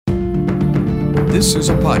This is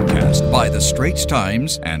a podcast by The Straits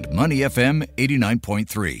Times and Money FM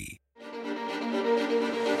 89.3.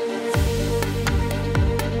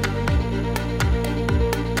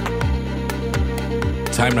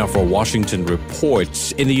 Time now for Washington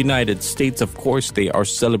Report. In the United States, of course, they are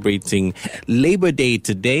celebrating Labor Day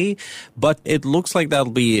today, but it looks like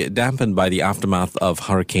that'll be dampened by the aftermath of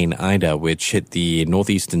Hurricane Ida, which hit the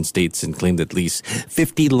northeastern states and claimed at least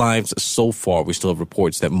 50 lives so far. We still have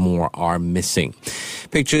reports that more are missing.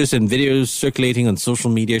 Pictures and videos circulating on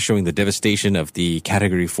social media showing the devastation of the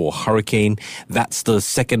Category 4 hurricane. That's the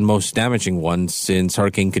second most damaging one since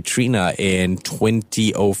Hurricane Katrina in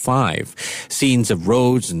 2005. Scenes of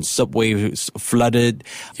roads and subways flooded.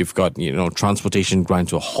 You've got, transportation grind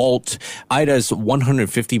to a halt. Ida's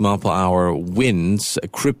 150 mile per hour winds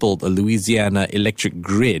crippled a Louisiana electric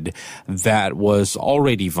grid that was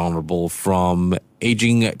already vulnerable from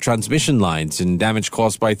aging transmission lines and damage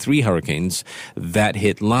caused by 3 hurricanes that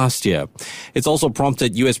hit last year. It's also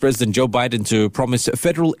prompted U.S. President Joe Biden to promise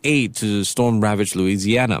federal aid to storm-ravaged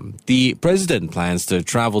Louisiana. The president plans to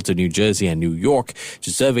travel to New Jersey and New York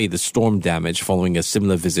to survey the storm damage following a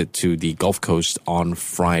similar visit to the Gulf Coast on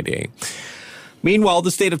Friday. Meanwhile, the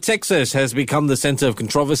state of Texas has become the center of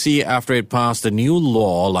controversy after it passed a new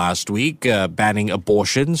law last week banning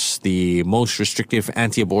abortions, the most restrictive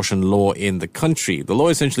anti-abortion law in the country. The law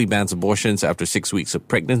essentially bans abortions after 6 weeks of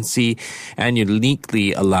pregnancy and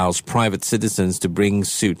uniquely allows private citizens to bring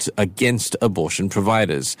suit against abortion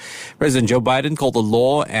providers. President Joe Biden called the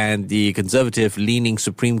law and the conservative-leaning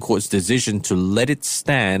Supreme Court's decision to let it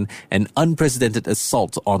stand an unprecedented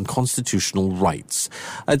assault on constitutional rights.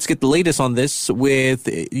 Let's get the latest on this with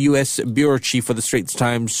U.S. Bureau Chief for the Straits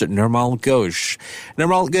Times, Nirmal Ghosh.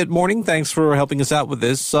 Nirmal, good morning. Thanks for helping us out with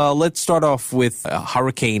this. Let's start off with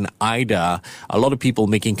Hurricane Ida. A lot of people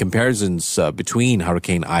making comparisons between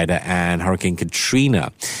Hurricane Ida and Hurricane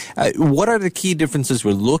Katrina. What are the key differences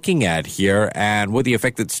we're looking at here, and were the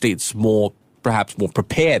affected states perhaps more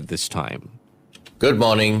prepared this time? Good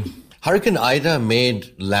morning. Hurricane Ida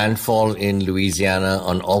made landfall in Louisiana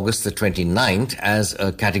on August the 29th as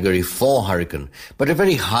a Category 4 hurricane, but a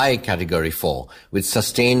very high Category 4 with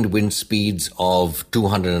sustained wind speeds of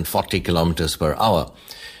 240 kilometers per hour.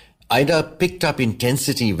 Ida picked up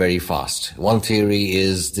intensity very fast. One theory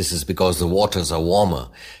is this is because the waters are warmer.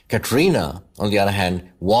 Katrina, on the other hand,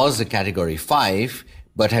 was a Category 5,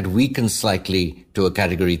 but had weakened slightly to a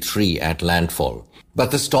Category 3 at landfall.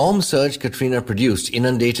 But the storm surge Katrina produced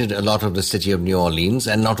inundated a lot of the city of New Orleans,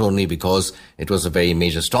 and not only because it was a very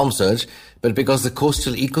major storm surge, but because the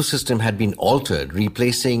coastal ecosystem had been altered,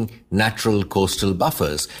 replacing natural coastal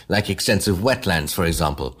buffers, like extensive wetlands, for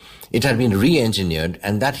example. It had been re-engineered,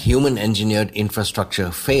 and that human-engineered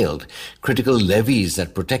infrastructure failed. Critical levees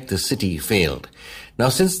that protect the city failed. Now,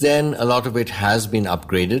 since then, a lot of it has been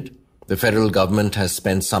upgraded. The federal government has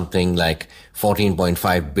spent something like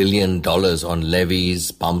 $14.5 billion on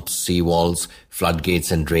levees, pumps, seawalls,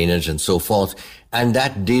 floodgates and drainage and so forth. And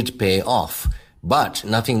that did pay off. But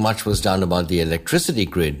nothing much was done about the electricity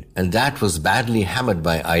grid, and that was badly hammered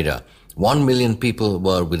by Ida. 1 million people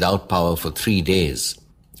were without power for 3 days.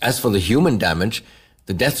 As for the human damage,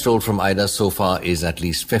 the death toll from Ida so far is at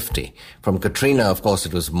least 50. From Katrina, of course,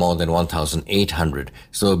 it was more than 1,800,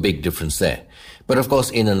 so a big difference there. But of course,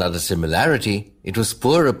 in another similarity, it was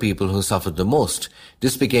poorer people who suffered the most.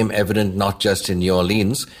 This became evident not just in New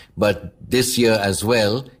Orleans, but this year as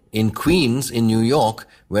well in Queens in New York,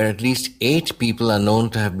 where at least 8 people are known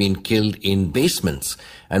to have been killed in basements,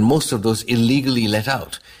 and most of those illegally let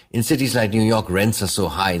out. In cities like New York, rents are so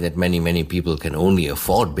high that many people can only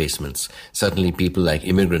afford basements. Certainly people like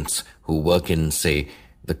immigrants who work in, say,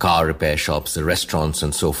 the car repair shops, the restaurants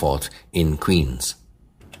and so forth in Queens.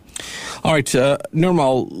 All right,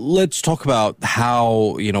 Nirmal, let's talk about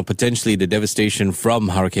how, potentially the devastation from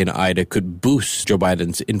Hurricane Ida could boost Joe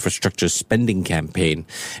Biden's infrastructure spending campaign.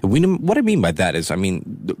 What I mean by that is,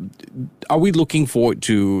 are we looking forward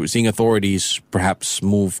to seeing authorities perhaps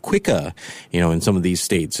move quicker, in some of these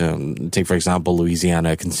states? Take, for example,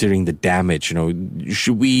 Louisiana, considering the damage,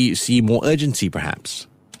 should we see more urgency perhaps?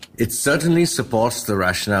 It certainly supports the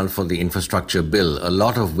rationale for the infrastructure bill, a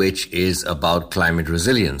lot of which is about climate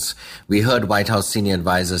resilience. We heard White House senior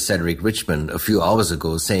advisor Cedric Richmond a few hours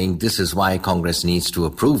ago saying this is why Congress needs to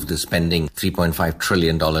approve the spending $3.5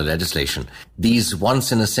 trillion legislation. These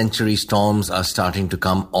once-in-a-century storms are starting to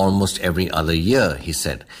come almost every other year, he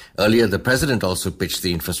said. Earlier, the president also pitched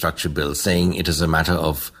the infrastructure bill, saying it is a matter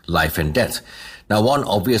of life and death. Now, one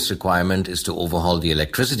obvious requirement is to overhaul the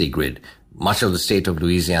electricity grid. much of the state of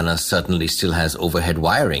Louisiana certainly still has overhead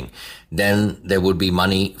wiring. Then there would be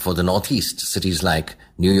money for the Northeast, cities like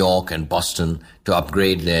New York and Boston, to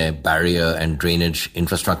upgrade their barrier and drainage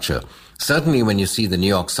infrastructure. Certainly when you see the New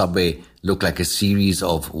York subway look like a series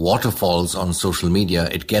of waterfalls on social media,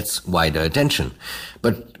 it gets wider attention.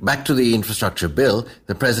 But back to the infrastructure bill,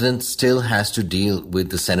 the president still has to deal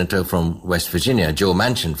with the senator from West Virginia, Joe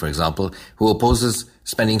Manchin, for example, who opposes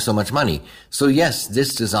spending so much money. So yes,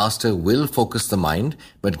 this disaster will focus the mind,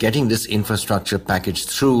 but getting this infrastructure package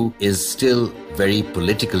through is still very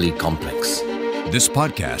politically complex. This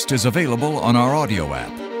podcast is available on our audio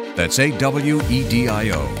app. That's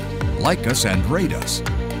AWEDIO. Like us and rate us.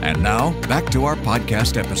 And now, back to our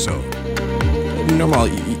podcast episode. Nirmal,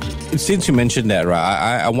 since you mentioned that,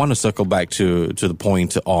 right, I want to circle back to the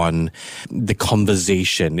point on the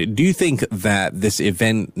conversation. Do you think that this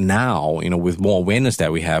event now, with more awareness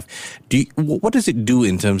that we have, what does it do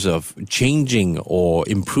in terms of changing or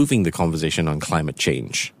improving the conversation on climate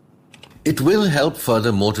change? It will help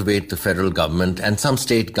further motivate the federal government and some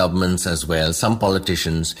state governments as well, some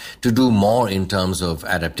politicians, to do more in terms of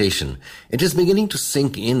adaptation. It is beginning to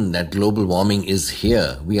sink in that global warming is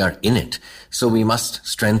here. We are in it. So we must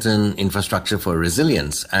strengthen infrastructure for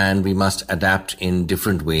resilience, and we must adapt in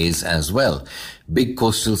different ways as well. Big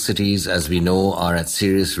coastal cities, as we know, are at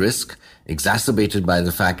serious risk, exacerbated by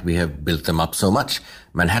the fact we have built them up so much.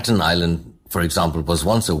 Manhattan Island, for example, was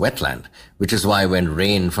once a wetland, which is why when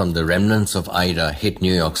rain from the remnants of Ida hit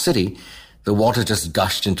New York City, the water just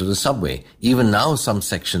gushed into the subway. Even now, some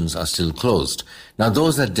sections are still closed. Now,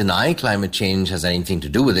 those that deny climate change has anything to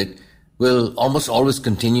do with it will almost always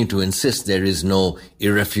continue to insist there is no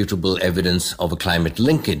irrefutable evidence of a climate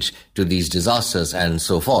linkage to these disasters and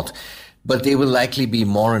so forth. But they will likely be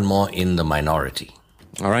more and more in the minority.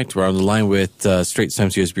 All right, we're on the line with Straits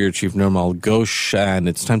Times US Bureau Chief Nirmal Ghosh, and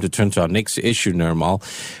it's time to turn to our next issue, Nirmal,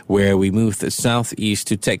 where we move southeast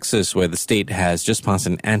to Texas, where the state has just passed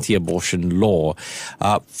an anti-abortion law.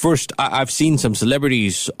 First, I've seen some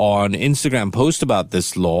celebrities on Instagram post about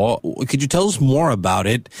this law. Could you tell us more about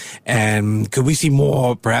it, and could we see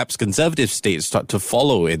more, perhaps, conservative states start to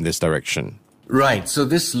follow in this direction? Right. So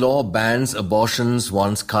this law bans abortions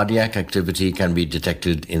once cardiac activity can be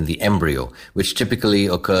detected in the embryo, which typically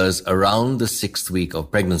occurs around the 6th week of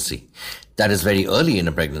pregnancy. That is very early in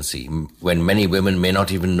a pregnancy, when many women may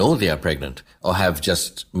not even know they are pregnant, or have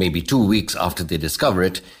just maybe 2 weeks after they discover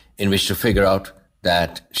it in which to figure out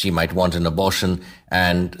that she might want an abortion,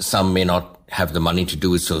 and some may not have the money to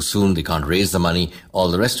do it so soon, they can't raise the money, all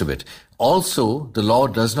the rest of it. Also, the law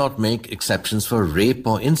does not make exceptions for rape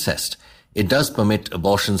or incest. It does permit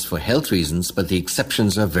abortions for health reasons, but the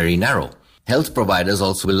exceptions are very narrow. Health providers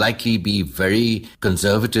also will likely be very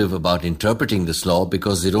conservative about interpreting this law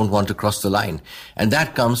because they don't want to cross the line. And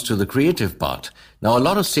that comes to the creative part. Now, a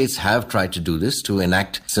lot of states have tried to do this, to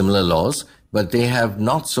enact similar laws, but they have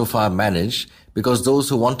not so far managed because those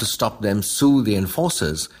who want to stop them sue the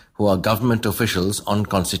enforcers, who are government officials, on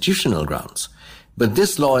constitutional grounds. But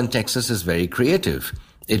this law in Texas is very creative.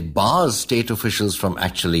 It bars state officials from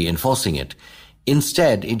actually enforcing it.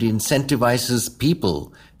 Instead, it incentivizes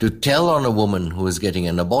people to tell on a woman who is getting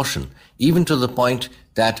an abortion, even to the point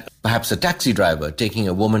that perhaps a taxi driver taking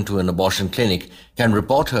a woman to an abortion clinic can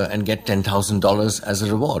report her and get $10,000 as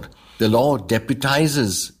a reward. The law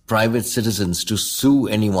deputizes private citizens to sue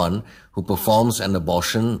anyone who performs an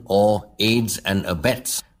abortion or aids and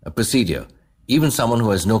abets a procedure. Even someone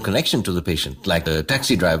who has no connection to the patient, like a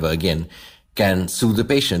taxi driver again, can sue the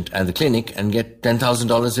patient and the clinic and get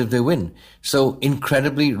 $10,000 if they win. So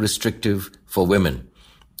incredibly restrictive for women.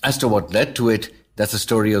 As to what led to it, that's a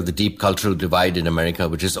story of the deep cultural divide in America,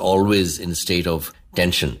 which is always in a state of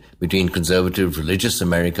tension between conservative religious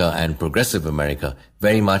America and progressive America,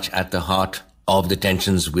 very much at the heart of the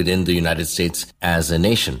tensions within the United States as a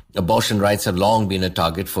nation. Abortion rights have long been a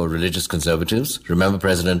target for religious conservatives. Remember,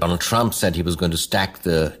 President Donald Trump said he was going to stack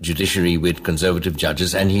the judiciary with conservative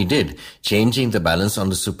judges, and he did, changing the balance on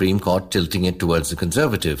the Supreme Court, tilting it towards the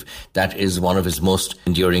conservative. That is one of his most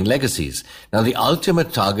enduring legacies. Now, the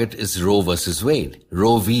ultimate target is Roe versus Wade,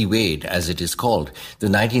 Roe v. Wade, as it is called, the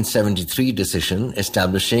 1973 decision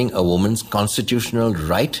establishing a woman's constitutional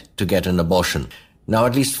right to get an abortion. Now,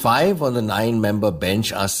 at least 5 on the 9-member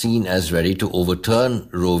bench are seen as ready to overturn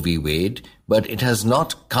Roe v. Wade, but it has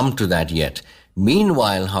not come to that yet.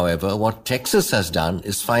 Meanwhile, however, what Texas has done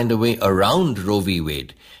is find a way around Roe v.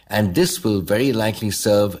 Wade, and this will very likely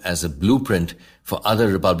serve as a blueprint for other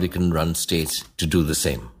Republican-run states to do the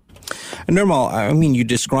same. Nirmal, I mean, you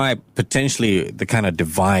describe potentially the kind of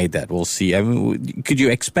divide that we'll see. I mean, could you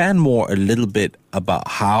expand more a little bit about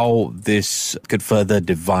how this could further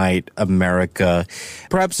divide America?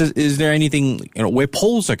 Perhaps is there anything, where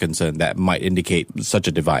polls are concerned that might indicate such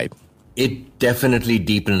a divide? It definitely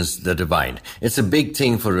deepens the divide. It's a big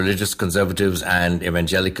thing for religious conservatives and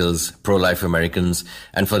evangelicals, pro-life Americans.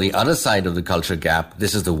 And for the other side of the culture gap,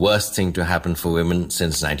 this is the worst thing to happen for women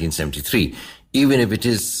since 1973, even if it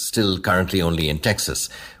is still currently only in Texas.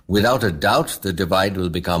 Without a doubt, the divide will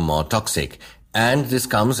become more toxic. And this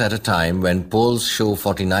comes at a time when polls show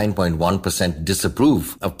 49.1%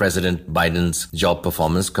 disapprove of President Biden's job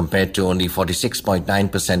performance compared to only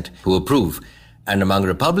 46.9% who approve. And among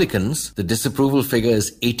Republicans, the disapproval figure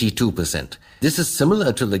is 82%. This is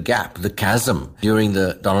similar to the gap, the chasm, during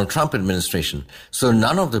the Donald Trump administration. So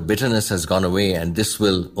none of the bitterness has gone away, and this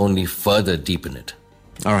will only further deepen it.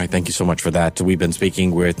 All right, thank you so much for that. We've been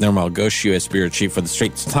speaking with Nirmal Ghosh, U.S. Bureau Chief for the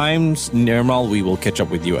Straits Times. Nirmal, we will catch up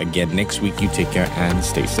with you again next week. You take care and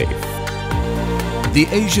stay safe. The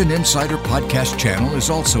Asian Insider Podcast channel is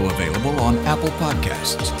also available on Apple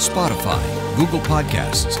Podcasts, Spotify, Google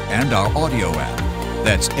Podcasts, and our audio app.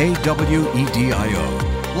 That's AWEDIO.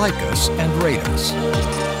 Like us and rate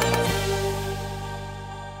us.